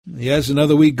Yes,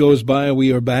 another week goes by, and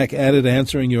we are back at it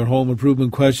answering your home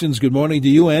improvement questions. Good morning to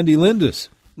you, Andy Lindus.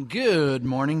 Good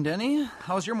morning, Denny.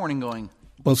 How's your morning going?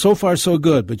 Well, so far so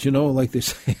good, but like they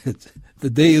say,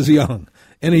 the day is young.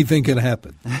 Anything can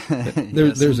happen.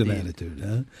 There's an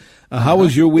attitude. Huh? How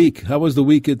was your week? How was the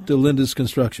week at Lindus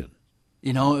Construction?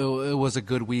 It was a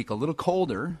good week. A little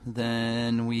colder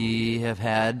than we have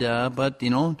had, but,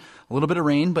 a little bit of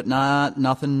rain, but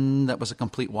nothing that was a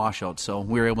complete washout. So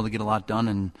we were able to get a lot done,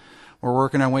 and we're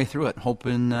working our way through it,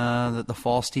 hoping that the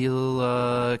fall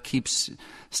steel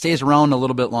stays around a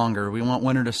little bit longer. We want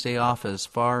winter to stay off as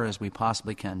far as we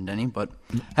possibly can, Denny. But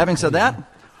having said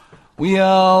that, we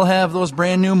all have those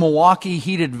brand new Milwaukee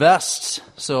heated vests,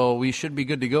 so we should be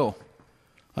good to go.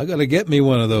 I got to get me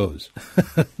one of those.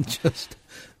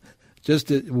 just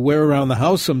to wear around the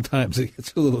house sometimes. It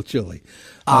gets a little chilly.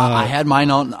 I had mine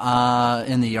out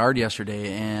in the yard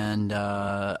yesterday, and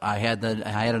I had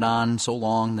it on so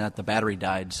long that the battery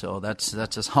died. So that's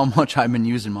just how much I've been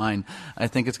using mine. I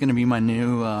think it's going to be my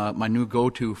new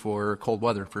go-to for cold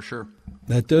weather for sure.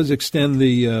 That does extend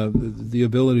the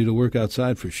ability to work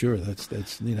outside for sure. That's I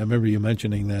remember you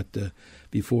mentioning that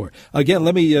before. Again,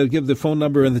 let me give the phone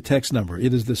number and the text number.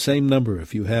 It is the same number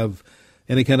if you have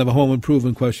any kind of a home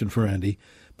improvement question for Andy.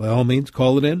 By all means,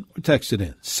 call it in or text it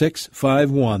in.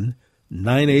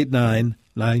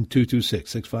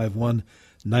 651-989-9226.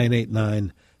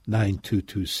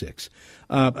 651-989-9226.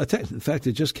 In fact,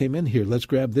 it just came in here. Let's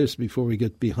grab this before we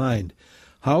get behind.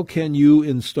 How can you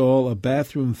install a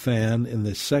bathroom fan in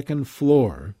the second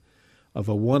floor of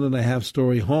a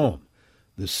 1.5-story home?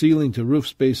 The ceiling to roof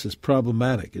space is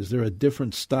problematic. Is there a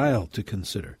different style to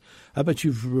consider? I bet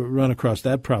you've run across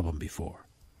that problem before.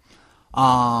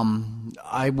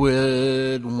 I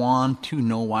would want to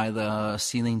know why the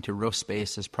ceiling to roof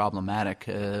space is problematic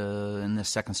in the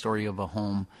second story of a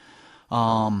home.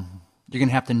 You're going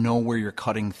to have to know where you're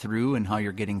cutting through and how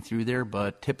you're getting through there,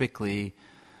 but typically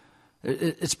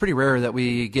it's pretty rare that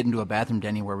we get into a bathroom,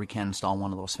 Denny, where we can't install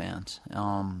one of those fans.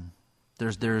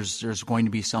 There's going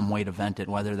to be some way to vent it,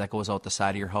 whether that goes out the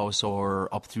side of your house or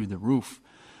up through the roof.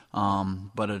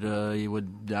 But I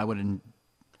would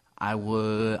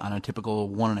on a typical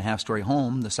 1.5-story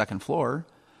home, the second floor,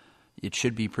 it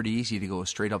should be pretty easy to go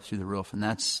straight up through the roof, and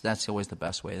that's always the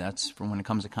best way. That's from when it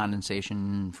comes to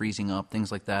condensation, freezing up,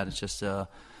 things like that. It just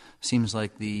seems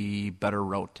like the better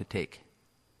route to take.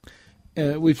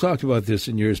 We've talked about this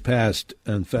in years past.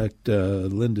 In fact,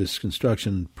 Lindus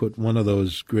Construction put one of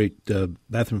those great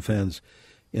bathroom fans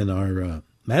in our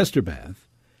master bath,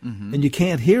 and you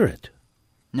can't hear it.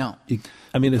 No.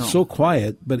 It's so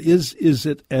quiet, but is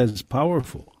it as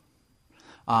powerful?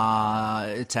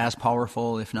 It's as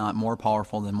powerful, if not more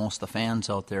powerful, than most of the fans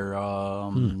out there.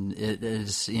 It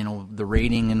is, the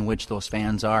rating in which those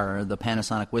fans are. The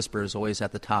Panasonic Whisper is always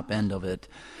at the top end of it.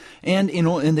 And,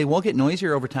 and they will get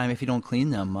noisier over time if you don't clean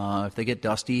them. If they get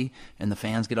dusty and the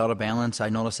fans get out of balance, I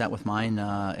noticed that with mine.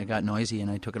 It got noisy,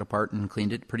 and I took it apart and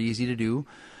cleaned it. Pretty easy to do.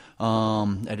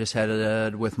 I just had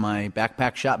it with my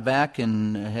backpack shop vac,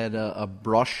 and I had a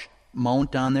brush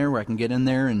mount on there where I can get in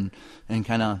there and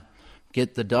kind of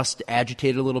get the dust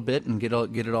agitated a little bit and get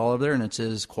it all over there, and it's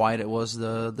as quiet it was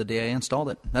the day I installed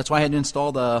it. That's why I had to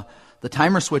install the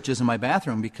timer switches in my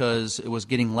bathroom, because it was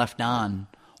getting left on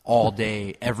all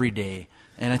day, every day.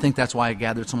 And I think that's why I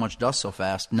gathered so much dust so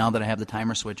fast. Now that I have the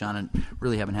timer switch on it,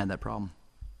 really haven't had that problem.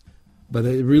 But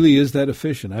it really is that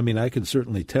efficient. I can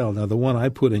certainly tell. Now, the one I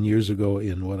put in years ago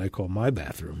in what I call my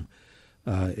bathroom,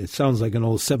 it sounds like an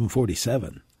old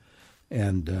 747.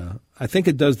 And I think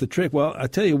it does the trick. Well, I'll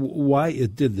tell you why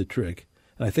it did the trick.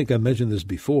 And I think I mentioned this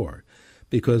before.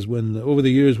 Because over the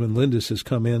years when Lindus has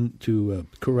come in to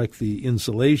correct the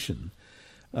insulation,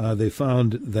 they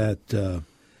found that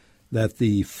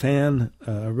the fan,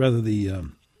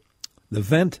 the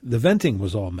venting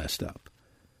was all messed up.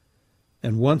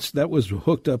 And once that was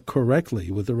hooked up correctly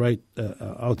with the right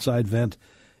outside vent,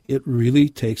 it really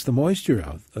takes the moisture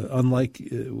out, unlike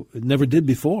it never did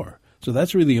before. So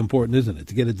that's really important, isn't it,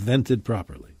 to get it vented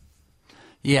properly?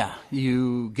 Yeah,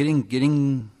 it's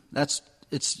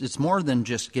more than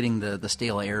just getting the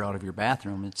stale air out of your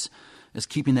bathroom. It's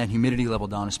keeping that humidity level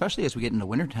down, especially as we get into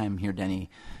wintertime here, Denny.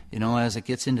 As it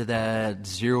gets into that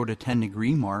 0 to 10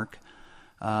 degree mark,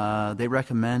 they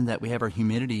recommend that we have our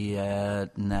humidity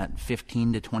in that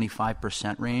 15 to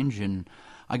 25% range, and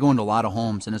I go into a lot of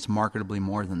homes, and it's markedly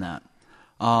more than that.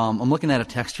 I'm looking at a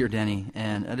text here, Denny,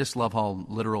 and I just love how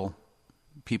literal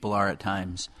people are at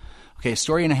times. Okay, a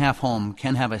story and a half home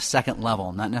can have a second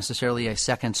level, not necessarily a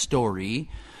second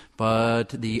story, But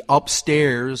the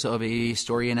upstairs of a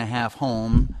story-and-a-half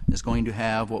home is going to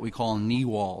have what we call knee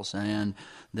walls, and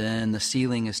then the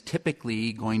ceiling is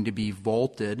typically going to be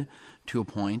vaulted to a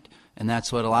point, and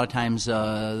that's what a lot of times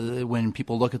when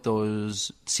people look at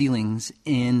those ceilings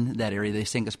in that area, they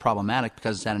think it's problematic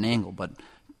because it's at an angle, but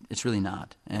it's really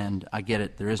not. And I get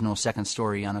it. There is no second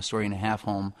story on a story-and-a-half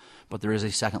home, but there is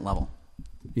a second level.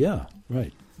 Yeah,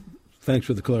 right. Thanks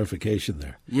for the clarification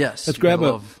there. Yes. Let's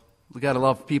grab we got to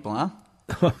love people, huh?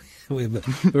 We have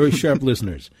very sharp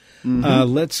listeners.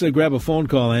 Let's grab a phone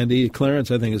call, Andy.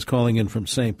 Clarence, I think, is calling in from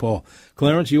St. Paul.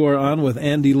 Clarence, you are on with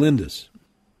Andy Lindus.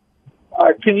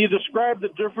 Can you describe the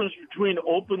difference between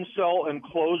open cell and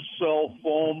closed cell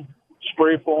foam,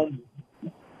 spray foam?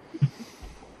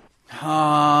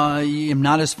 I'm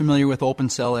not as familiar with open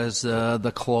cell as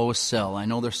the closed cell. I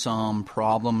know there's some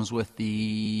problems with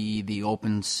the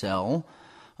open cell.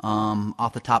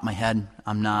 Off the top of my head,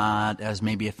 I'm not as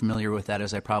maybe familiar with that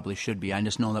as I probably should be. I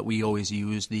just know that we always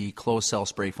use the closed cell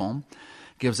spray foam.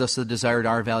 Gives us the desired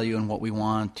R value and what we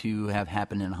want to have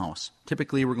happen in a house.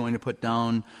 Typically, we're going to put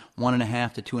down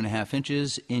 1.5 to 2.5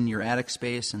 inches in your attic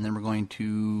space, and then we're going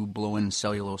to blow in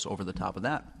cellulose over the top of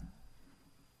that.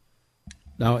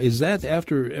 Now, is that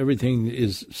after everything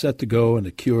is set to go and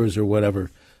it cures or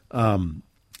whatever?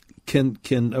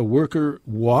 Can a worker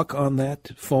walk on that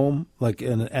foam, like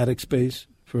in an attic space,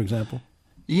 for example?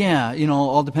 Yeah,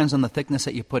 all depends on the thickness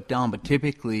that you put down, but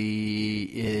typically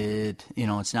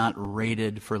it's not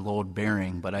rated for load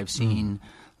bearing, but I've seen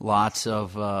lots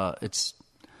of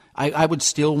I would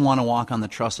still want to walk on the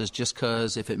trusses just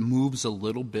because if it moves a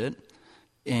little bit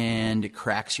and it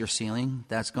cracks your ceiling,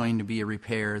 that's going to be a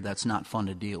repair that's not fun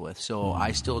to deal with. So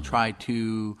I still try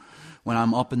to, when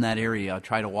I'm up in that area,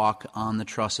 try to walk on the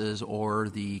trusses or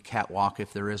the catwalk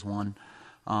if there is one,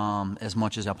 as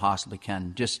much as I possibly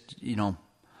can. Just,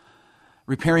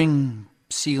 repairing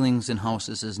ceilings in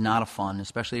houses is not a fun,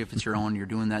 especially if it's your own. You're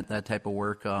doing that type of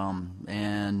work,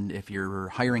 and if you're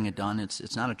hiring it done,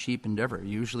 it's not a cheap endeavor.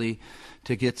 Usually,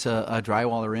 to get a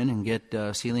drywaller in and get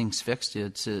ceilings fixed,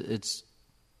 it's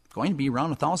going to be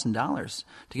around $1,000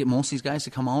 to get most of these guys to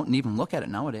come out and even look at it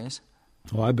nowadays.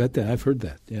 Oh, I bet that. I've heard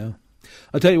that. Yeah.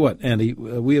 I'll tell you what, Andy.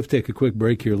 We have to take a quick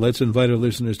break here. Let's invite our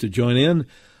listeners to join in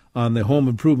on the home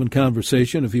improvement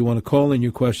conversation. If you want to call in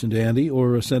your question to Andy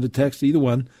or send a text, either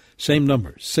one, same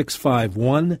number,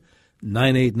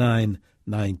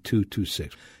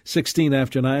 651-989-9226. 16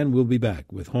 after 9, we'll be back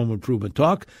with Home Improvement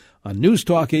Talk on News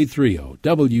Talk 830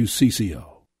 WCCO.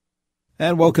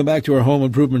 And welcome back to our Home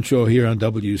Improvement Show here on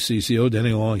WCCO.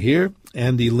 Denny Long here,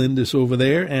 Andy Lindus over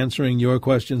there, answering your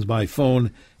questions by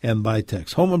phone and by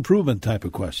text. Home improvement type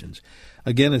of questions.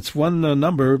 Again, it's one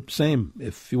number, same,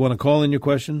 if you want to call in your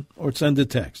question or send a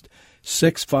text,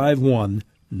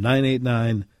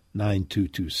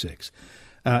 651-989-9226.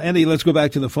 Andy, let's go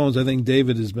back to the phones. I think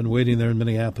David has been waiting there in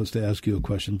Minneapolis to ask you a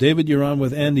question. David, you're on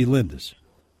with Andy Lindus.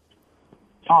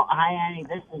 Oh, hi, Andy.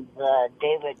 This is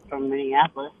David from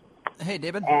Minneapolis. Hey,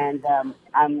 David. And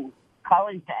I'm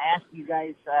calling to ask you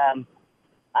guys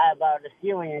about the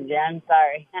ceiling again.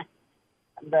 Sorry.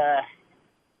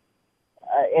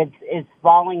 It's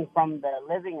falling from the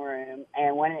living room,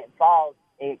 and when it falls,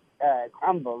 it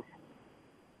crumbles.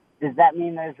 Does that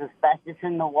mean there's asbestos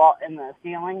in the wall, in the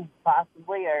ceiling,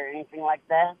 possibly, or anything like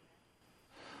that?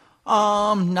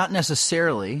 Not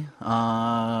necessarily.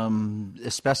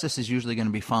 Asbestos is usually going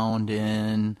to be found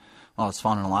in, well, it's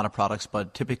found in a lot of products,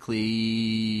 but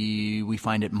typically we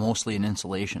find it mostly in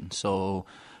insulation. So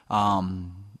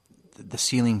the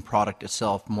ceiling product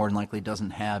itself more than likely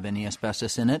doesn't have any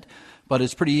asbestos in it, but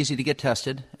it's pretty easy to get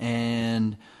tested.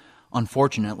 And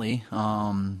unfortunately,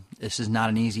 this is not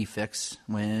an easy fix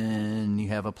when you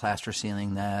have a plaster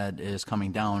ceiling that is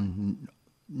coming down.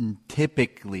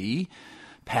 Typically,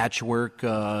 patchwork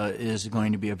is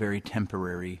going to be a very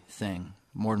temporary thing.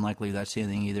 More than likely, that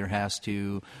ceiling either has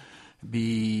to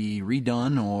be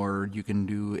redone, or you can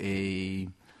do a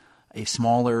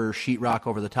smaller sheetrock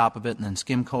over the top of it and then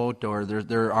skim coat, or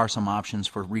there are some options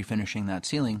for refinishing that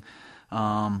ceiling.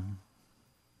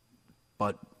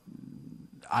 But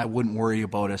I wouldn't worry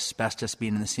about asbestos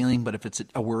being in the ceiling, but if it's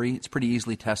a worry, it's pretty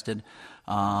easily tested.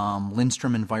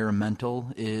 Lindstrom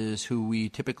Environmental is who we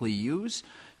typically use.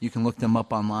 You can look them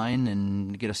up online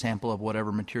and get a sample of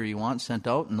whatever material you want sent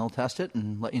out, and they'll test it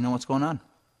and let you know what's going on.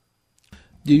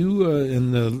 Do you,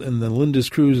 in the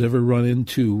Lindus crews, ever run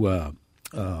into,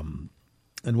 and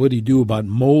what do you do about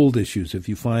mold issues if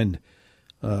you find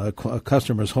a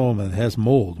customer's home and it has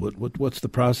mold? What's the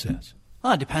process?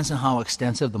 Well, it depends on how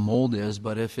extensive the mold is,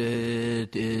 but if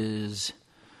it is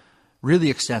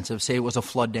really extensive, say it was a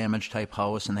flood damage type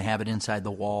house and they have it inside the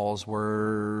walls,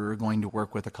 we're going to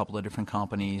work with a couple of different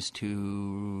companies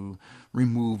to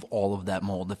remove all of that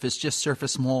mold. If it's just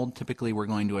surface mold, typically we're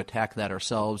going to attack that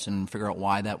ourselves and figure out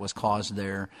why that was caused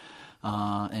there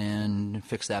and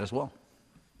fix that as well.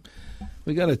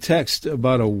 We got a text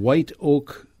about a white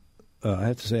oak, I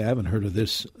have to say I haven't heard of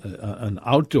this, an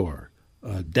outdoor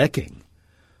decking.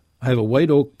 I have a white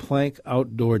oak plank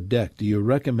outdoor deck. Do you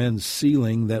recommend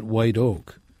sealing that white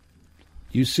oak?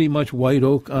 Do you see much white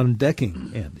oak on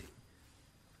decking, Andy?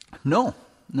 No.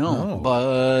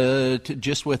 But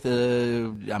just with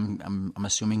I'm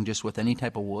assuming just with any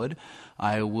type of wood,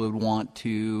 I would want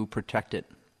to protect it.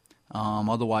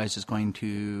 Otherwise,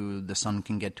 the sun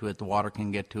can get to it, the water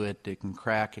can get to it, it can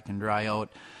crack, it can dry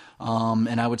out,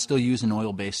 and I would still use an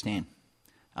oil-based stain.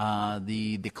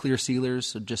 The clear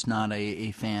sealers are just not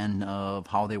a fan of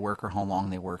how they work or how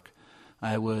long they work.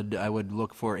 I would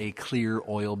look for a clear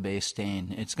oil-based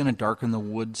stain. It's going to darken the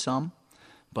wood some,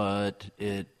 but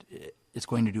it's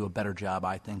going to do a better job,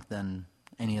 I think, than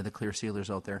any of the clear sealers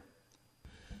out there.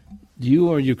 Do you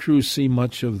or your crew see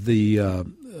much of the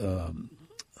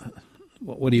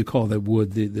what do you call that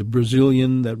wood? The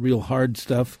Brazilian, that real hard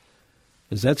stuff?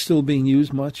 Is that still being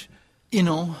used much?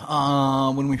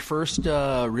 When we first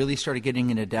really started getting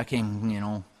into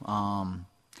decking,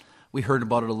 we heard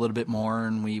about it a little bit more,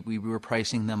 and we were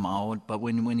pricing them out. But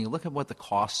when you look at what the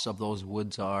costs of those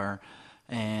woods are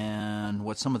and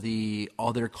what some of the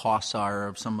other costs are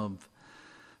of some of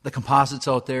the composites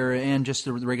out there and just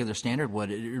the regular standard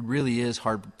wood, it really is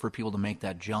hard for people to make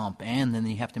that jump, and then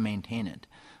you have to maintain it.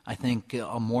 I think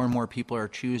more and more people are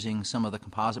choosing some of the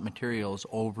composite materials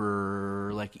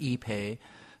over like Ipe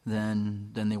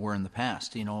than they were in the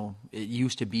past. It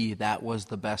used to be that was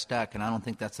the best deck, and I don't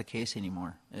think that's the case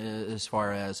anymore as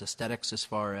far as aesthetics, as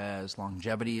far as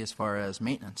longevity, as far as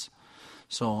maintenance.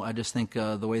 So I just think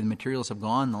the way the materials have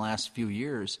gone in the last few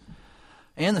years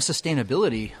and the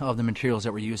sustainability of the materials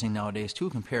that we're using nowadays too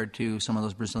compared to some of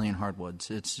those Brazilian hardwoods,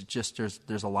 it's just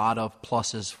there's a lot of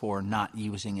pluses for not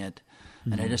using it,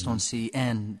 and I just don't see,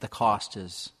 and the cost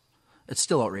it's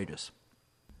still outrageous.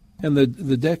 And the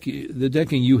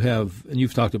decking you have, and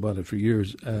you've talked about it for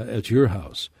years at your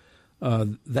house,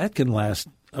 that can last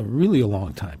a really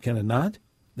long time, can it not?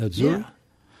 That Zur?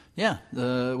 Yeah.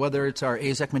 Whether it's our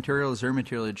AZEC material or Zur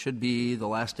material, it should be the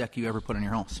last deck you ever put on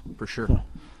your house, for sure. Huh.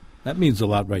 That means a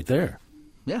lot right there.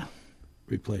 Yeah.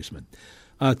 Replacement.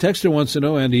 Texter wants to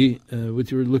know, Andy,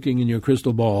 with your looking in your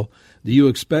crystal ball, do you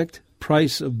expect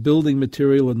price of building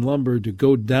material and lumber to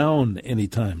go down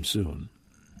anytime soon?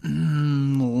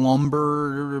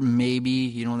 Lumber,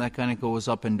 maybe, that kind of goes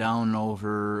up and down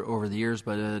over the years,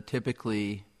 but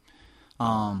typically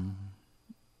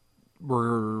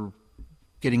we're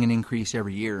getting an increase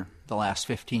every year the last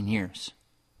 15 years.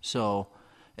 So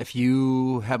if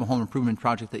you have a home improvement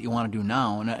project that you want to do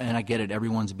now, and I get it,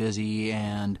 everyone's busy,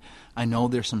 and I know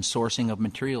there's some sourcing of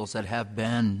materials that have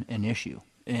been an issue,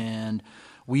 and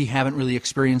we haven't really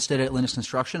experienced it at Lindus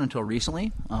Construction until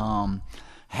recently.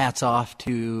 Hats off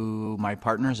to my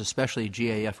partners, especially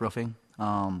GAF Roofing.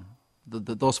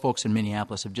 Those folks in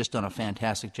Minneapolis have just done a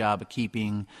fantastic job of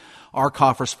keeping our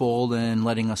coffers full and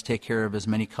letting us take care of as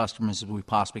many customers as we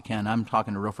possibly can. I'm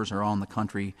talking to roofers around the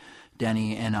country,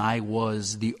 Denny, and I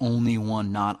was the only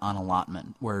one not on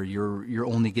allotment where you're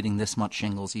only getting this much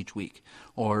shingles each week,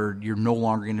 or you're no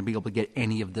longer going to be able to get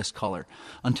any of this color.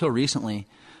 Until recently,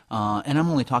 and I'm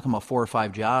only talking about 4 or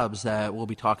 5 jobs that we'll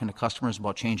be talking to customers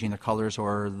about changing their colors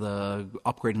or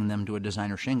upgrading them to a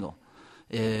designer shingle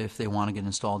if they want to get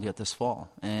installed yet this fall.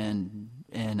 And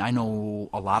I know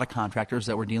a lot of contractors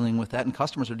that were dealing with that, and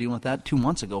customers were dealing with that 2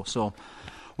 months ago. So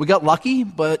we got lucky,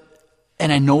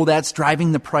 and I know that's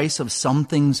driving the price of some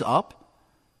things up,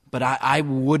 but I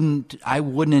wouldn't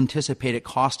anticipate it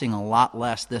costing a lot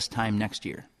less this time next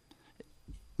year.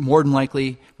 More than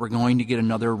likely, we're going to get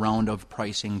another round of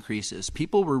price increases.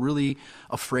 People were really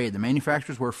afraid. The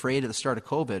manufacturers were afraid at the start of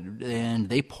COVID, and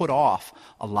they put off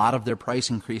a lot of their price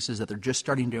increases that they're just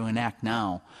starting to enact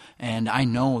now. And I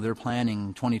know they're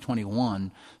planning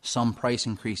 2021 some price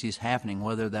increases happening,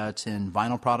 whether that's in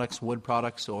vinyl products, wood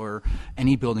products, or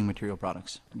any building material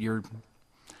products. You're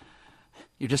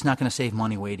just not going to save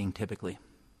money waiting typically.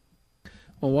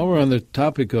 Well, while we're on the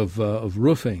topic of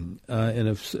roofing, and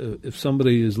if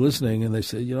somebody is listening and they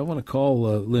say, I want to call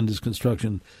Lindus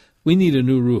Construction, we need a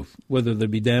new roof, whether there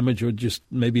be damage or just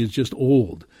maybe it's just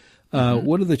old.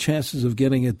 What are the chances of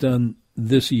getting it done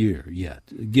this year yet,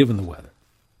 given the weather?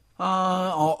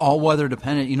 All weather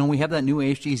dependent. We have that new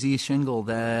HGZ shingle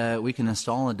that we can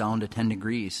install it down to 10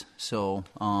 degrees. So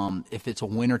if it's a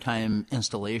wintertime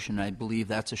installation, I believe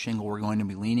that's a shingle we're going to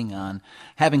be leaning on.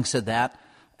 Having said that,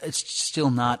 it's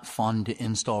still not fun to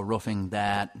install roofing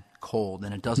that cold,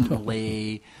 and it doesn't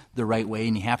lay the right way,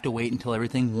 and you have to wait until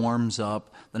everything warms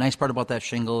up. The nice part about that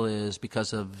shingle is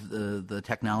because of the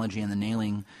technology and the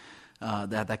nailing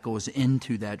that goes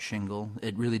into that shingle,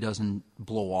 it really doesn't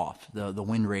blow off. The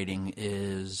wind rating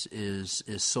is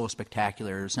so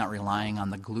spectacular. It's not relying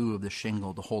on the glue of the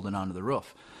shingle to hold it onto the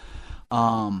roof.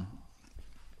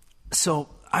 So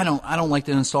I don't like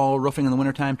to install roofing in the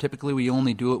wintertime. Typically, we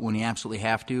only do it when you absolutely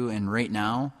have to. And right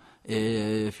now,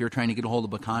 if you're trying to get a hold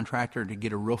of a contractor to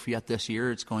get a roof yet this year,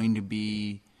 you're going to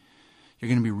be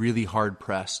really hard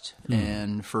pressed.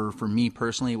 And for me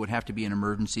personally, it would have to be an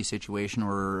emergency situation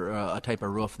or a type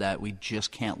of roof that we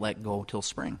just can't let go till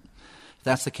spring. If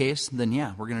that's the case, then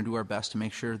yeah, we're going to do our best to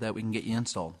make sure that we can get you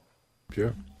installed.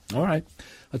 Sure. All right.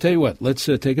 I'll tell you what, let's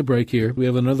take a break here. We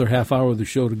have another half hour of the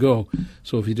show to go,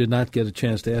 so if you did not get a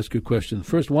chance to ask your question, the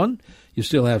first one, you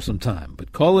still have some time.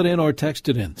 But call it in or text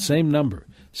it in. Same number,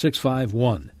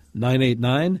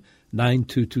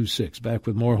 651-989-9226. Back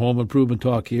with more home improvement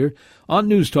talk here on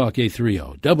News Talk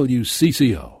 830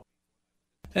 WCCO.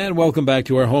 And welcome back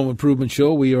to our home improvement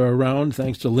show. We are around,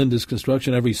 thanks to Lindus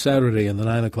Construction, every Saturday in the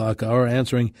 9 o'clock hour,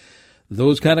 answering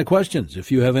those kind of questions.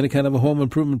 If you have any kind of a home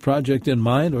improvement project in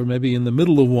mind, or maybe in the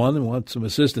middle of one and want some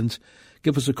assistance,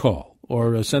 give us a call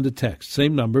or send a text.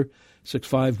 Same number,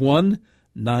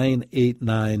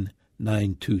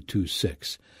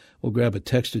 651-989-9226. We'll grab a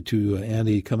text or two,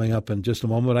 Andy, coming up in just a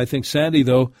moment. I think Sandy,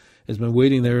 though, has been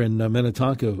waiting there in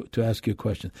Minnetonka to ask you a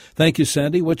question. Thank you,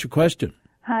 Sandy. What's your question?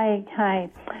 Hi.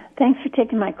 Thanks for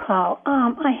taking my call.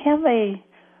 I have a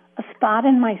spot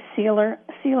in my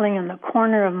ceiling in the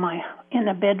corner of in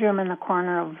the bedroom in the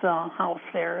corner of the house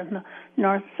there, in the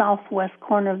north-southwest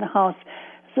corner of the house.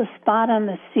 It's a spot on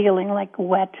the ceiling, like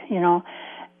wet, not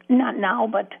now,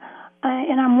 but,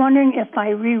 and I'm wondering if I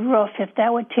re-roof, if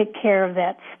that would take care of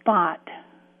that spot.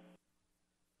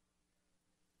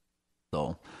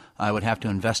 So I would have to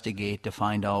investigate to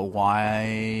find out why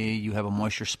you have a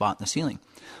moisture spot in the ceiling.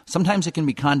 Sometimes it can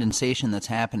be condensation that's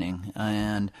happening,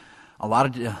 and a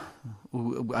lot of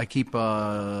I keep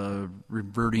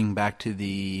reverting back to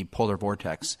the polar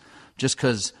vortex, just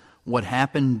because what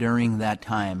happened during that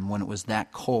time when it was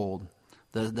that cold,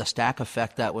 the stack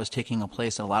effect that was taking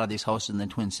place at a lot of these houses in the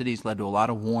Twin Cities led to a lot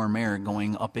of warm air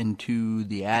going up into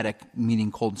the attic,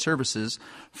 meeting cold surfaces.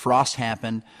 Frost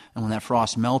happened, and when that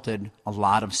frost melted, a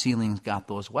lot of ceilings got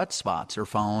those wet spots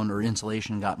or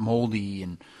insulation got moldy,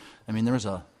 and I mean there was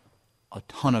a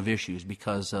ton of issues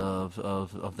because of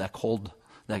that cold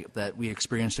that we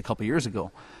experienced a couple years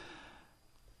ago.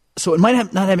 So it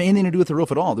might not have anything to do with the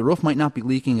roof at all. The roof might not be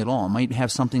leaking at all. It might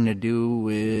have something to do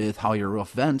with how your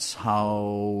roof vents,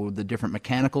 how the different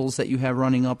mechanicals that you have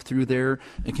running up through there.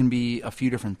 It can be a few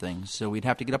different things. So we'd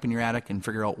have to get up in your attic and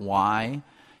figure out why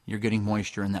you're getting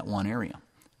moisture in that one area.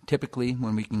 Typically,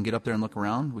 when we can get up there and look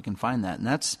around, we can find that. And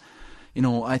that's,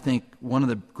 I think one of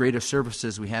the greatest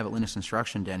services we have at Lindus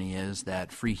Construction, Denny, is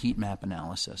that free heat map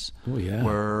analysis. Oh, yeah.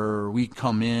 Where we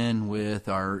come in with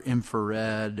our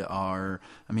infrared,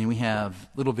 we have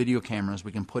little video cameras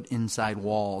we can put inside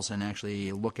walls and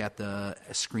actually look at the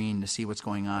screen to see what's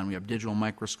going on. We have digital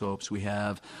microscopes. We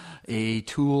have a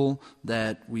tool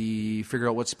that we figure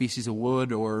out what species of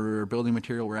wood or building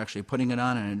material we're actually putting it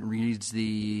on, and it reads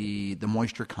the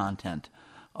moisture content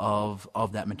of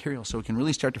that material, so we can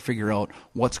really start to figure out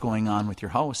what's going on with your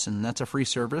house. And that's a free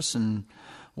service, and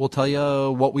we'll tell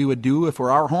you what we would do if we're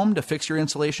our home to fix your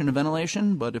insulation and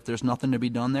ventilation, but if there's nothing to be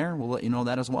done there, we'll let you know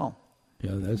that as well.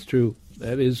 Yeah, that's true.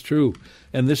 That is true.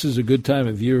 And this is a good time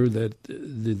of year that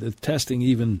the testing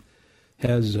even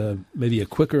has maybe a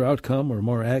quicker outcome or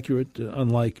more accurate,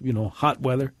 unlike, hot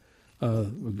weather.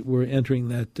 We're entering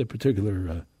that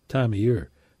particular time of year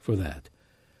for that.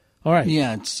 All right.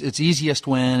 Yeah, it's easiest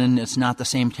when it's not the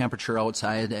same temperature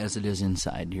outside as it is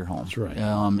inside your home. That's right.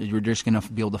 You're just going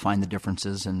to be able to find the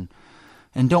differences, and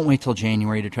don't wait till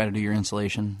January to try to do your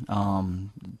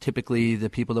insulation. Typically, the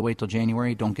people that wait till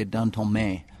January don't get done till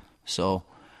May. So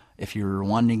if you're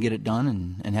wanting to get it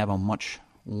done and have a much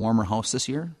warmer house this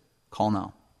year, call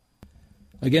now.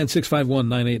 Again,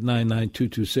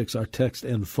 651-989-9226, our text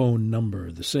and phone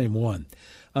number, the same one.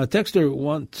 Texter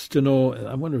wants to know,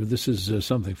 I wonder if this is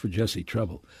something for Jesse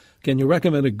Treble. Can you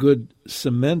recommend a good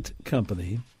cement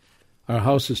company? Our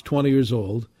house is 20 years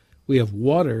old. We have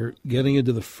water getting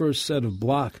into the first set of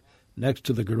block next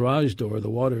to the garage door. The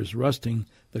water is rusting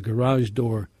the garage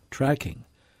door tracking.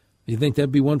 You think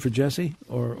that'd be one for Jesse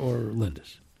or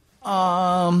Lindus?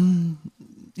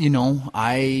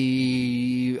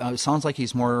 It sounds like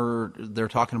they're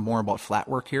talking more about flat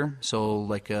work here. So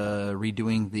like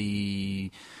redoing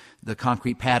the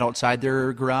concrete pad outside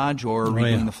their garage or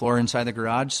redoing the floor inside the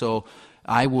garage. So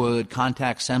I would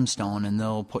contact Semstone and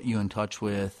they'll put you in touch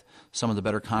with some of the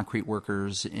better concrete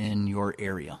workers in your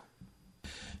area.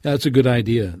 That's a good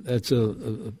idea. That's a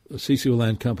CCO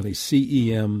Land company,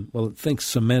 CEM. Well, it thinks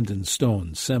cement and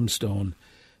stone, Semstone,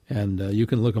 and you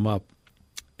can look them up.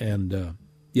 And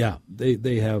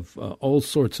they have all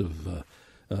sorts of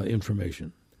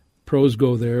information. Pros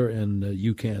go there, and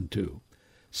you can too.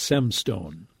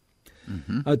 Semstone.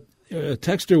 Mm-hmm. A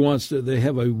texter they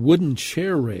have a wood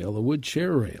chair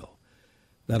rail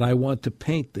that I want to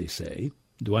paint, they say.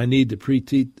 Do I need to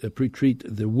pre-treat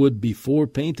the wood before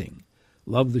painting?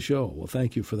 Love the show. Well,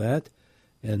 thank you for that.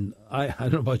 And I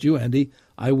don't know about you, Andy.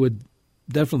 I would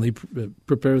definitely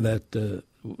prepare that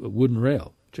wooden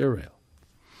chair rail.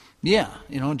 Yeah,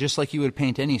 just like you would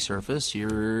paint any surface,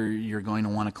 you're going to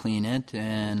want to clean it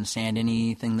and sand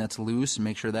anything that's loose and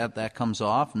make sure that comes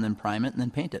off, and then prime it and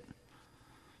then paint it.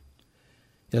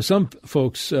 Yeah, some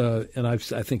folks, and I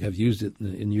think I've used it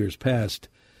in years past,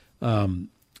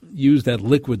 use that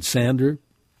liquid sander.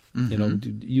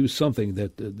 Mm-hmm. Use something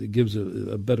that gives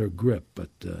a better grip. But,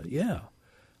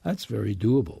 that's very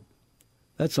doable.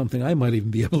 That's something I might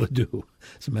even be able to do,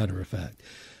 as a matter of fact.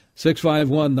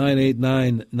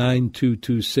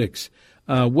 651-989-9226.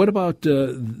 What about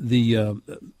in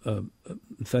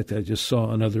fact, I just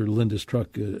saw another Lindus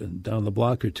truck down the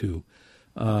block or two,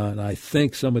 and I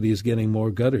think somebody is getting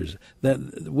more gutters.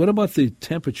 What about the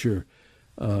temperature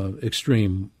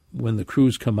extreme when the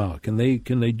crews come out? Can they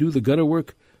do the gutter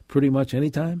work pretty much any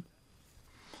time?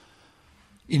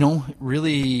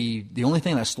 Really, the only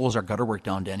thing that slows our gutter work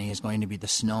down, Denny, is going to be the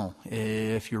snow.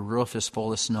 If your roof is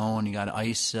full of snow and you got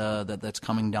ice that's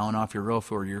coming down off your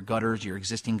roof, or your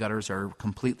existing gutters are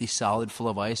completely solid, full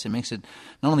of ice, it makes it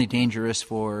not only dangerous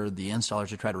for the installers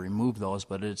to try to remove those,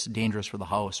 but it's dangerous for the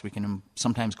house. We can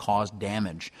sometimes cause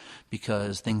damage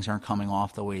because things aren't coming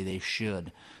off the way they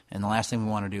should. And the last thing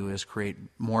we want to do is create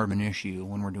more of an issue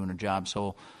when we're doing a job.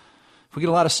 So if we get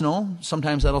a lot of snow,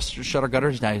 sometimes that'll shut our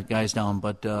gutters guys down.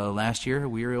 But last year,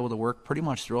 we were able to work pretty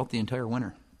much throughout the entire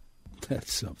winter.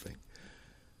 That's something.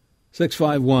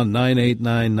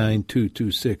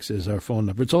 651-989-9226 is our phone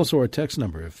number. It's also our text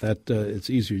number. If it's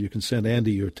easier, you can send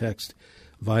Andy your text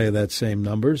via that same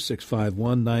number,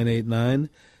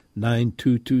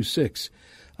 651-989-9226.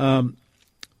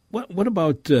 What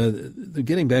about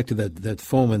getting back to that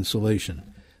foam insulation?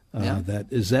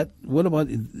 What about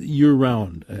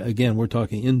year-round? Again, we're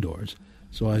talking indoors,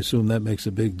 so I assume that makes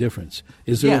a big difference.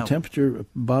 Is there a temperature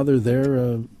bother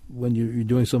there when you're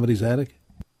doing somebody's attic?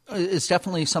 It's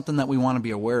definitely something that we want to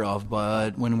be aware of,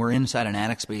 but when we're inside an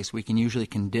attic space, we can usually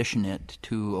condition it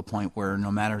to a point where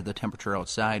no matter the temperature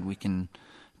outside, we can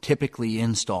typically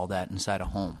install that inside a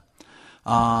home.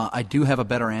 I do have a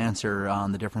better answer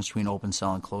on the difference between open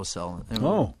cell and closed cell.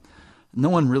 Oh. No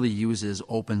one really uses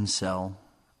open cell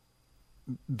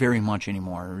very much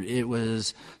anymore.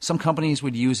 Some companies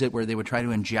would use it where they would try to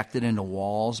inject it into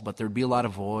walls, but there'd be a lot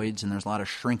of voids and there's a lot of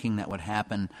shrinking that would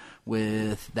happen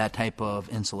with that type of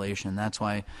insulation. That's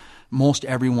why most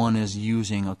everyone is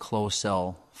using a closed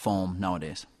cell foam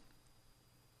nowadays.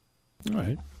 All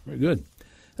right, very good.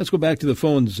 Let's go back to the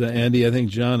phones, Andy. I think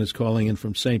John is calling in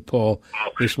from St. Paul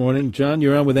this morning. John,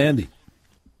 you're on with Andy.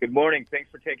 Good morning.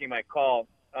 Thanks for taking my call.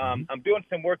 I'm doing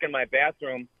some work in my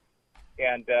bathroom,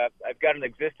 and I've got an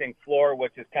existing floor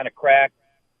which is kind of cracked,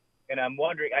 and I'm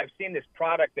wondering, I've seen this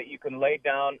product that you can lay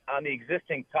down on the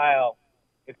existing tile.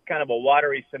 It's kind of a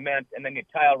watery cement, and then you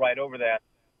tile right over that.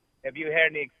 Have you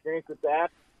had any experience with that?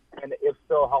 And if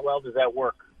so, how well does that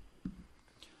work?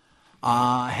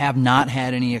 I have not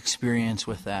had any experience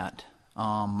with that.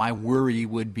 My worry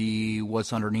would be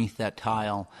what's underneath that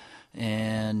tile.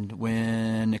 And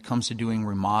when it comes to doing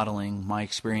remodeling, my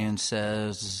experience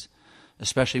says,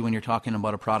 especially when you're talking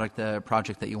about a project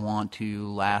that you want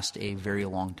to last a very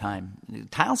long time.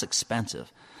 Tile's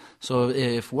expensive. So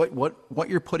if what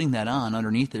you're putting that on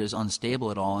underneath it is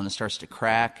unstable at all and it starts to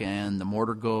crack and the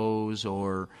mortar goes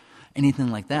or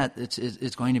anything like that,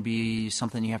 it's going to be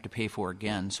something you have to pay for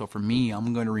again. So for me,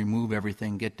 I'm going to remove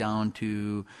everything, get down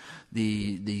to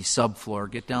the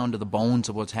subfloor, get down to the bones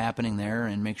of what's happening there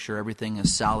and make sure everything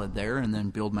is solid there and then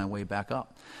build my way back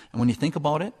up. And when you think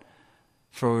about it,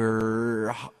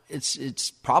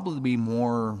 it's probably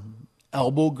more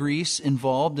elbow grease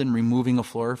involved in removing a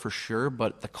floor for sure,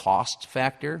 but the cost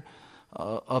factor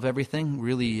of everything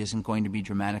really isn't going to be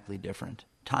dramatically different.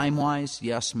 Time-wise,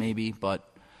 yes, maybe, but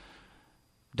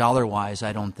Dollar-wise,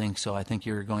 I don't think so. I think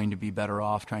you're going to be better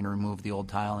off trying to remove the old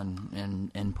tile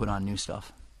and put on new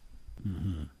stuff.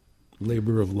 Mm-hmm.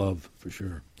 Labor of love, for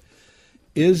sure.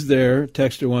 Is there,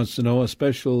 texter wants to know, a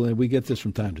special, and we get this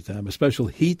from time to time, a special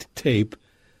heat tape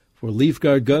for leaf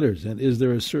guard gutters, and is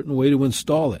there a certain way to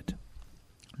install it?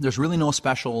 There's really no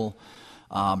special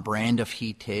brand of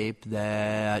heat tape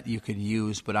that you could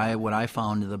use, but what I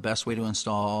found the best way to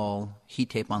install heat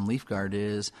tape on leaf guard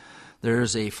is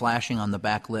there's a flashing on the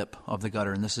back lip of the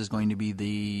gutter, and this is going to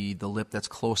be the lip that's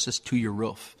closest to your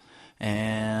roof.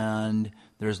 And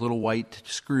there's little white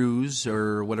screws,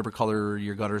 or whatever color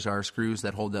your gutters are, screws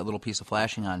that hold that little piece of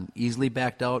flashing on. Easily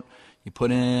backed out. You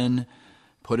put in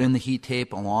the heat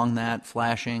tape along that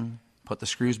flashing, put the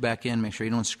screws back in, make sure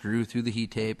you don't screw through the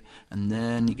heat tape, and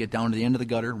then you get down to the end of the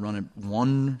gutter, run it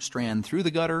one strand through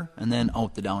the gutter, and then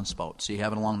out the downspout. So you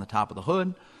have it along the top of the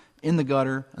hood, in the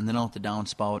gutter, and then out the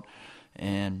downspout.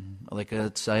 And I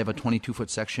have a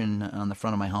 22-foot section on the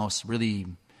front of my house, really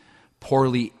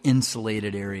poorly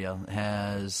insulated area.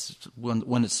 Has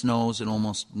when it snows, it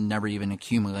almost never even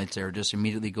accumulates there; it just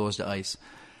immediately goes to ice.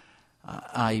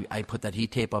 I put that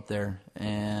heat tape up there,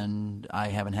 and I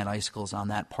haven't had icicles on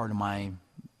that part of my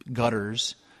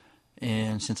gutters,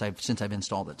 and since I've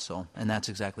installed it. So, and that's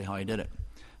exactly how I did it.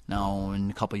 Now, in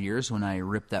a couple of years, when I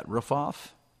rip that roof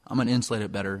off, I'm going to insulate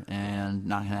it better and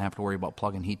not going to have to worry about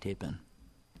plugging heat tape in.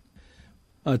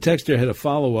 Texter had a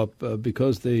follow-up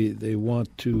because they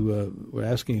want to, we're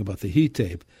asking about the heat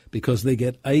tape, because they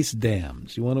get ice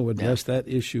dams. You want to address that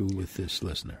issue with this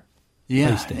listener?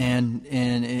 Yeah, and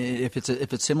if it's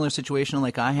a similar situation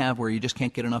like I have, where you just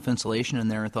can't get enough insulation in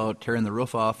there without tearing the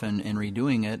roof off and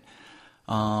redoing it,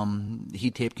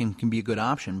 heat tape can be a good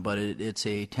option, but it's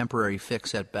a temporary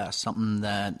fix at best, something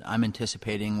that I'm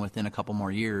anticipating within a couple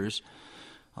more years.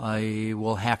 I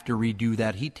will have to redo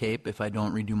that heat tape if I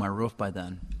don't redo my roof by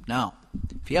then. Now,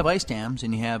 if you have ice dams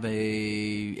and you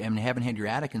haven't had your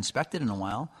attic inspected in a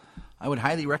while, I would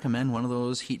highly recommend one of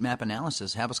those heat map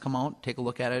analysis. Have us come out, take a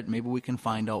look at it. Maybe we can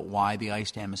find out why the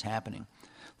ice dam is happening.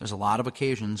 There's a lot of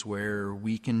occasions where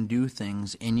we can do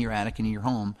things in your attic and in your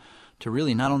home to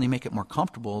really not only make it more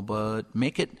comfortable, but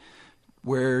make it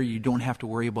where you don't have to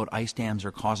worry about ice dams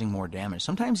or causing more damage.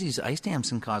 Sometimes these ice dams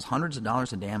can cause hundreds of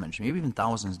dollars of damage, maybe even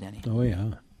thousands, Denny. Oh,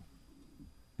 yeah.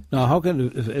 Now, how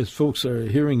can, as folks are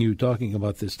hearing you talking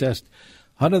about this test,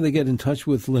 how do they get in touch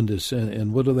with Lindus,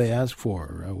 and what do they ask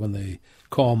for when they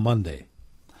call Monday?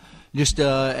 Just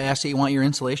ask that you want your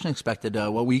insulation inspected.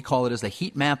 What we call it is the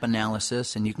heat map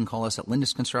analysis, and you can call us at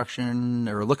Lindus Construction,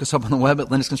 or look us up on the web at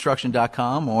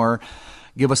lindusconstruction.com, or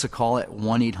give us a call at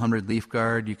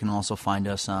 1-800-LEAF-GUARD. You can also find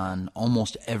us on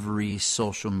almost every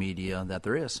social media that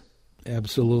there is.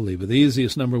 Absolutely. But the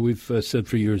easiest number we've said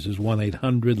for years is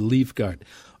 1-800-LEAF-GUARD.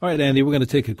 All right, Andy, we're going to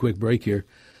take a quick break here.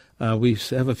 We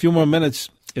have a few more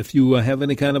minutes. If you have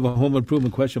any kind of a home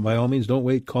improvement question, by all means, don't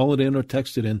wait. Call it in or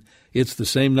text it in. It's the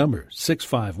same number,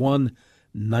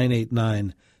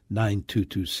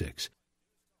 651-989-9226.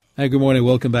 Hi, good morning.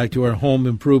 Welcome back to our Home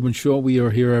Improvement Show. We are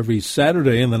here every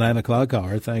Saturday in the 9 o'clock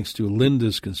hour, thanks to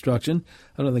Lindus Construction.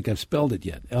 I don't think I've spelled it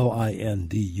yet,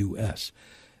 Lindus.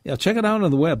 Yeah, check it out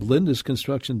on the web,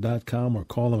 lindusconstruction.com, or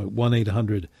call them at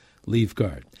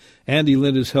 1-800-LEAF-GUARD. Andy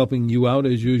Lindus helping you out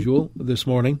as usual this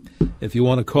morning. If you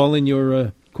want to call in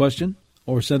your question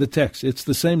or send a text, it's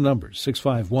the same number,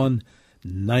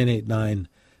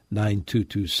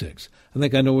 651-989-9226. I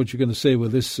think I know what you're going to say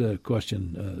with this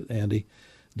question, Andy.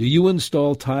 Do you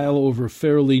install tile over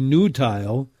fairly new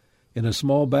tile in a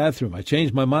small bathroom? I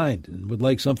changed my mind and would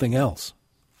like something else.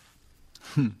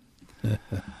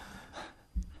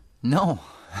 No.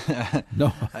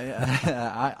 No.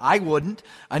 I wouldn't.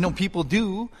 I know people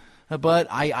do, but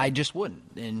I just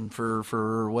wouldn't. And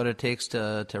for what it takes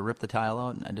to rip the tile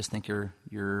out, I just think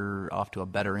you're off to a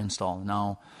better install.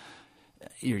 Now,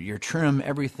 your trim,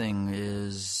 everything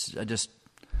is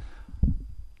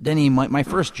Denny, my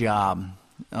first job,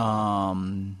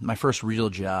 my first real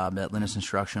job at Lindus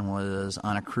Construction was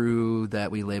on a crew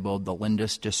that we labeled the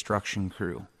Lindus Destruction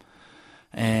Crew.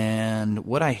 And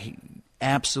what I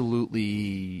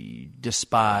absolutely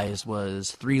despised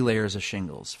was 3 layers of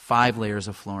shingles, 5 layers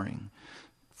of flooring,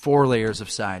 4 layers of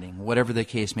siding, whatever the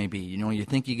case may be. You know, you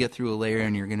think you get through a layer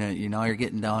and you're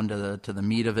getting down to the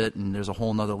meat of it, and there's a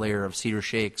whole other layer of cedar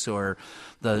shakes or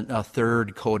a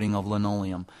third coating of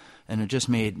linoleum. And it just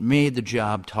made the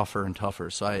job tougher and tougher.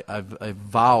 So I've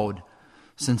vowed,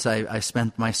 since I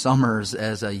spent my summers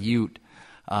as a Ute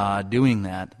doing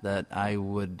that I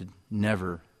would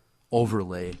never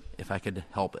overlay if I could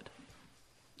help it.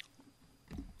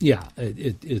 Yeah,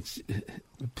 it's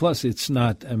plus it's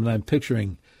not. I mean, I'm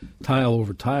picturing tile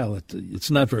over tile, it's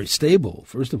not very stable,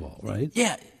 first of all, right?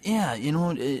 Yeah.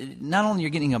 Not only you're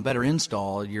getting a better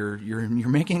install, you're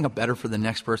making it better for the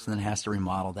next person that has to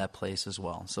remodel that place as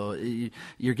well. So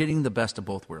you're getting the best of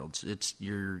both worlds.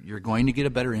 You're going to get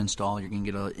a better install. You're going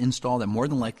to get an install that more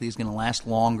than likely is going to last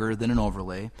longer than an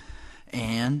overlay.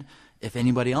 And if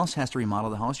anybody else has to remodel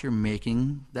the house, you're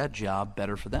making that job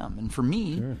better for them. And for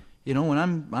me, Sure. When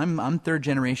I'm third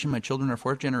generation, my children are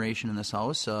fourth generation in this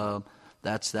house.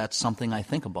 That's something I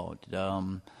think about.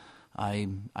 I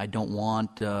don't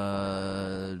want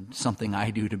something I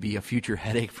do to be a future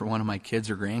headache for one of my kids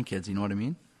or grandkids. You know what I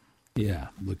mean? Yeah,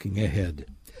 looking ahead.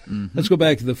 Mm-hmm. Let's go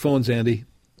back to the phones, Andy.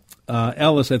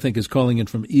 Alice, I think, is calling in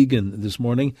from Egan this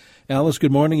morning. Alice,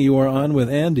 good morning. You are on with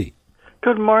Andy.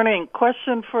 Good morning.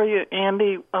 Question for you,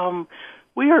 Andy.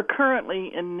 We are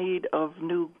currently in need of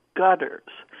new gutters,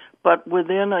 but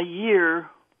within a year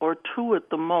or two at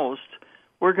the most,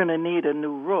 we're going to need a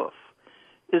new roof.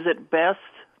 Is it best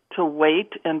to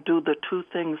wait and do the two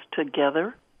things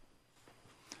together?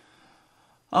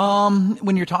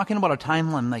 When you're talking about a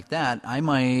timeline like that, I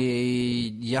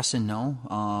might yes and no.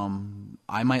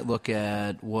 I might look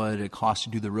at what it costs to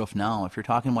do the roof now. If you're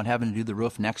talking about having to do the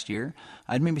roof next year,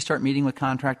 I'd maybe start meeting with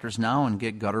contractors now and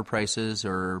get gutter prices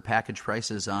or package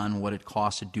prices on what it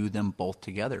costs to do them both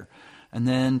together. And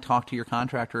then talk to your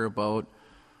contractor about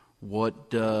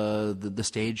what the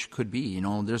stage could be.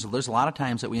 There's a lot of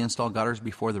times that we install gutters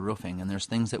before the roofing, and there's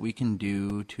things that we can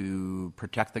do to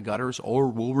protect the gutters, or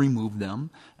we'll remove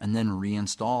them and then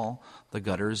reinstall the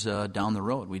gutters down the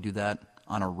road. We do that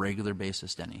on a regular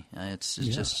basis, Denny. It's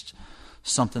just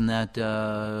something that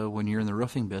when you're in the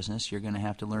roofing business, you're going to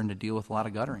have to learn to deal with a lot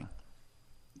of guttering.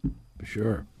 For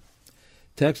sure.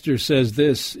 Texter says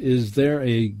this, is there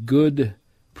a good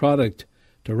product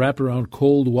to wrap around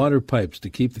cold water pipes to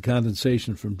keep the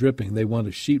condensation from dripping? They want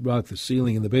to sheetrock the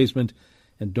ceiling in the basement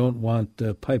and don't want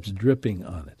pipes dripping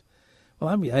on it. Well,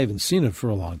 I haven't seen it for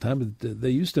a long time, but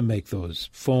they used to make those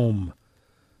foam,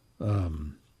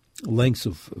 lengths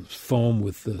of foam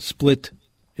with split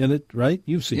in it, right?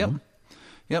 You've seen them.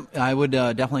 Yep, I would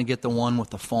definitely get the one with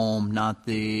the foam, not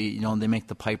the, they make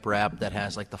the pipe wrap that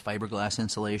has like the fiberglass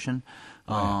insulation.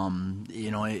 Right.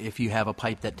 If you have a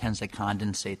pipe that tends to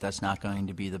condensate, that's not going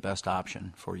to be the best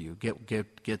option for you. Get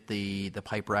the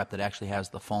pipe wrap that actually has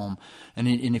the foam. And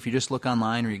if you just look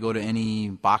online or you go to any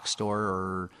box store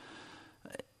or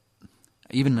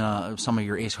even some of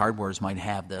your Ace Hardwares might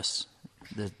have this.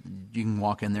 You can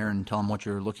walk in there and tell them what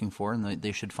you're looking for, and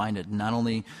they should find it. Not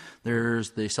only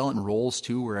they sell it in rolls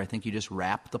too, where I think you just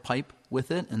wrap the pipe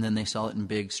with it, and then they sell it in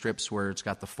big strips where it's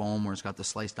got the foam, where it's got the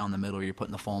slice down the middle, where you're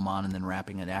putting the foam on and then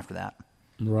wrapping it after that.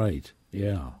 Right.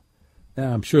 Yeah.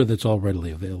 I'm sure that's all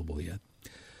readily available yet.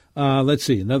 Let's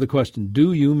see. Another question.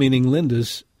 Do you, meaning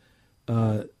Lindus,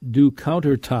 do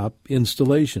countertop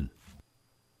installation?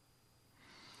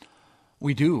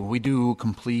 We do. We do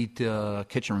complete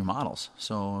kitchen remodels.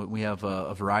 So we have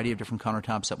a variety of different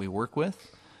countertops that we work with,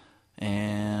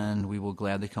 and we will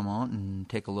gladly come out and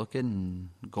take a look at and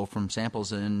go from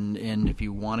samples. And if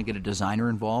you want to get a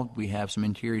designer involved, we have some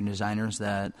interior designers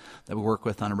that we work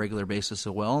with on a regular basis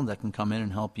as well that can come in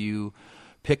and help you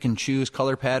pick and choose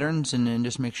color patterns and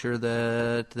just make sure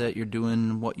that you're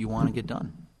doing what you want to get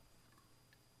done.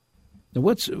 Now,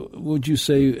 what would you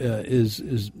say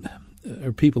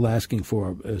are people asking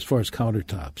for as far as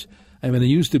countertops? I mean, it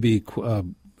used to be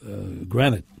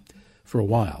granite for a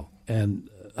while, and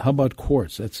how about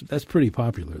quartz? That's pretty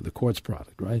popular, the quartz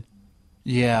product, right?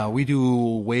 Yeah, we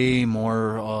do way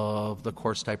more of the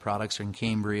quartz type products in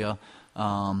Cambria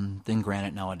than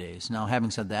granite nowadays. Now,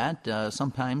 having said that,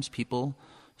 sometimes people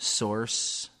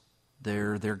source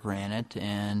their granite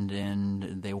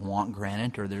and they want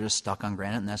granite, or they're just stuck on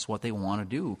granite, and that's what they want to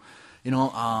do.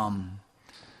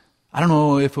 I don't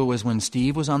know if it was when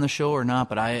Steve was on the show or not,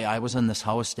 but I was in this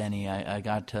house, Denny. I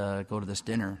got to go to this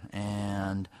dinner,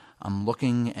 and I'm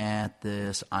looking at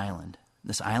this island.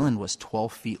 This island was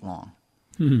 12 feet long.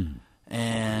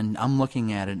 And I'm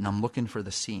looking at it, and I'm looking for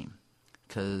the seam,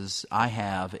 because I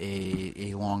have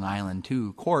a long island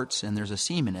too, quartz, and there's a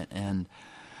seam in it. And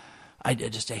I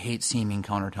hate seaming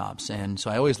countertops. And so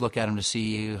I always look at them to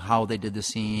see how they did the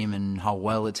seam and how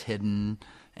well it's hidden.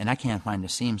 And I can't find a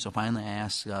seam, so finally I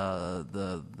asked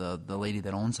the lady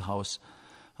that owns the house,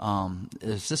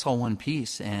 is this all one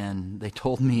piece? And they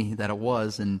told me that it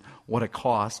was, and what it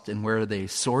cost, and where they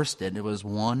sourced it. It was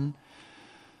one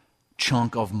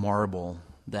chunk of marble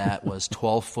that was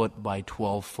 12 foot by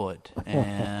 12 foot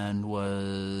and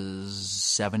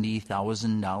was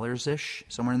 $70,000-ish,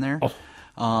 somewhere in there,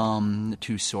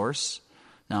 to source.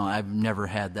 Now, I've never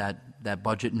had that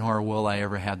budget, nor will I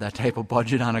ever have that type of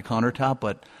budget on a countertop,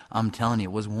 but I'm telling you,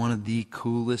 it was one of the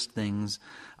coolest things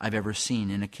I've ever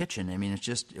seen in a kitchen. I mean,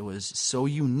 it was so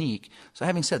unique. So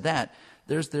having said that,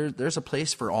 there's a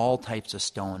place for all types of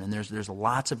stone, and there's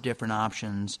lots of different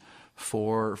options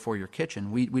for your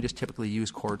kitchen. We just typically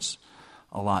use quartz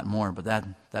a lot more, but that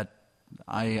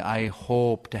I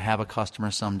hope to have a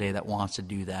customer someday that wants to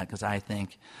do that, because I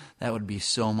think that would be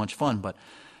so much fun. But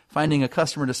finding a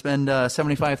customer to spend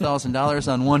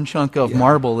 $75,000 on one chunk of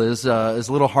marble is a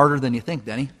little harder than you think,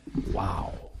 Denny.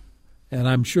 Wow. And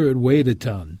I'm sure it weighed a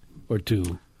ton or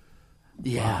two.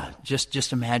 Yeah. Wow.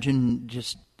 Just imagine,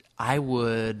 I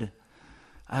would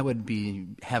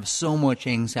have so much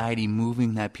anxiety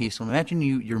moving that piece. So imagine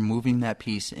you're moving that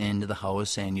piece into the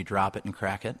house and you drop it and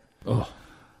crack it.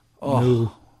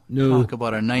 No. Talk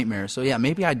about a nightmare. So yeah,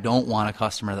 maybe I don't want a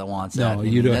customer that wants that. No,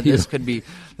 you don't. This could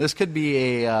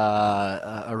be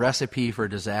a recipe for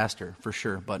disaster for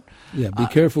sure. But yeah, be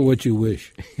careful what you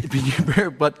wish.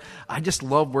 But I just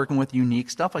love working with unique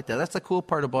stuff like that. That's the cool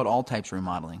part about all types of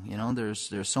remodeling.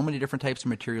 There's so many different types of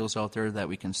materials out there that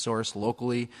we can source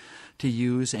locally to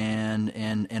use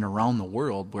and around the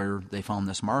world where they found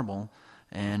this marble.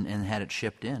 And had it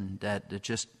shipped in, that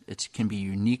it can be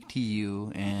unique to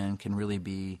you and can really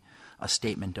be a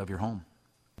statement of your home.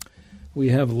 We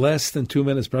have less than 2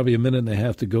 minutes, probably a minute and a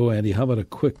half to go, Andy. How about a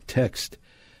quick text?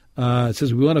 It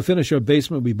says, we want to finish our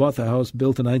basement. We bought the house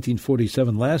built in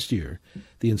 1947 last year.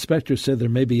 The inspector said there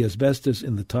may be asbestos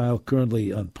in the tile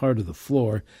currently on part of the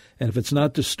floor, and if it's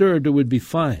not disturbed, it would be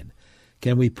fine.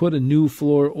 Can we put a new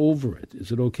floor over it?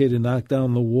 Is it okay to knock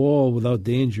down the wall without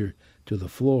danger to the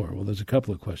floor? Well, there's a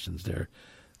couple of questions there.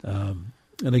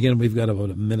 And again, we've got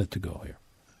about a minute to go here.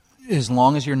 As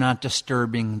long as you're not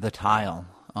disturbing the tile,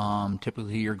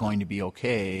 typically you're going to be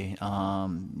okay.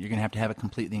 You're going to have it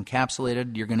completely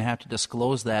encapsulated. You're going to have to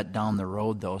disclose that down the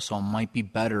road, though, so it might be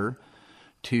better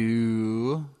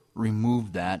to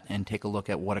remove that and take a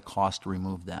look at what it costs to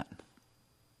remove that.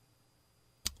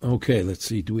 Okay, let's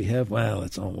see. Do we have? Well,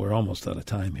 we're almost out of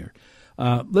time here.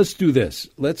 Let's do this.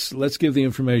 Let's give the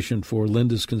information for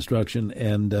Lindus Construction.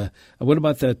 And what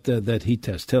about that heat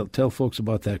test? Tell folks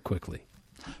about that quickly.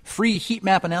 Free heat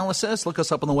map analysis. Look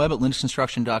us up on the web at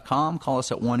lindusconstruction.com. Call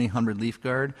us at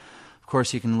 1-800-LEAF-GUARD. Of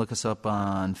course, you can look us up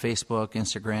on Facebook,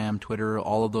 Instagram, Twitter,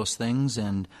 all of those things.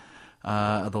 And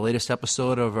the latest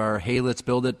episode of our Hey, Let's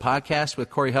Build It podcast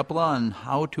with Corey Heppola on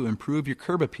how to improve your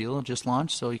curb appeal just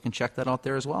launched, so you can check that out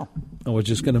there as well. I was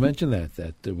just going to mention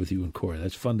that with you and Corey.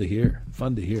 That's fun to hear.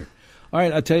 All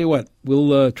right, I'll tell you what.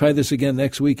 We'll try this again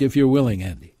next week if you're willing,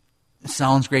 Andy.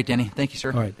 Sounds great, Denny. Thank you,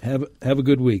 sir. All right, have a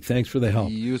good week. Thanks for the help.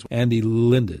 Andy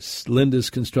Lindus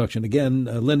Construction. Again,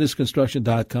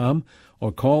 lindusconstruction.com,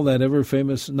 or call that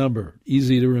ever-famous number,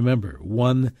 easy to remember,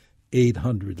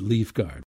 1-800-LEAF-GUARD.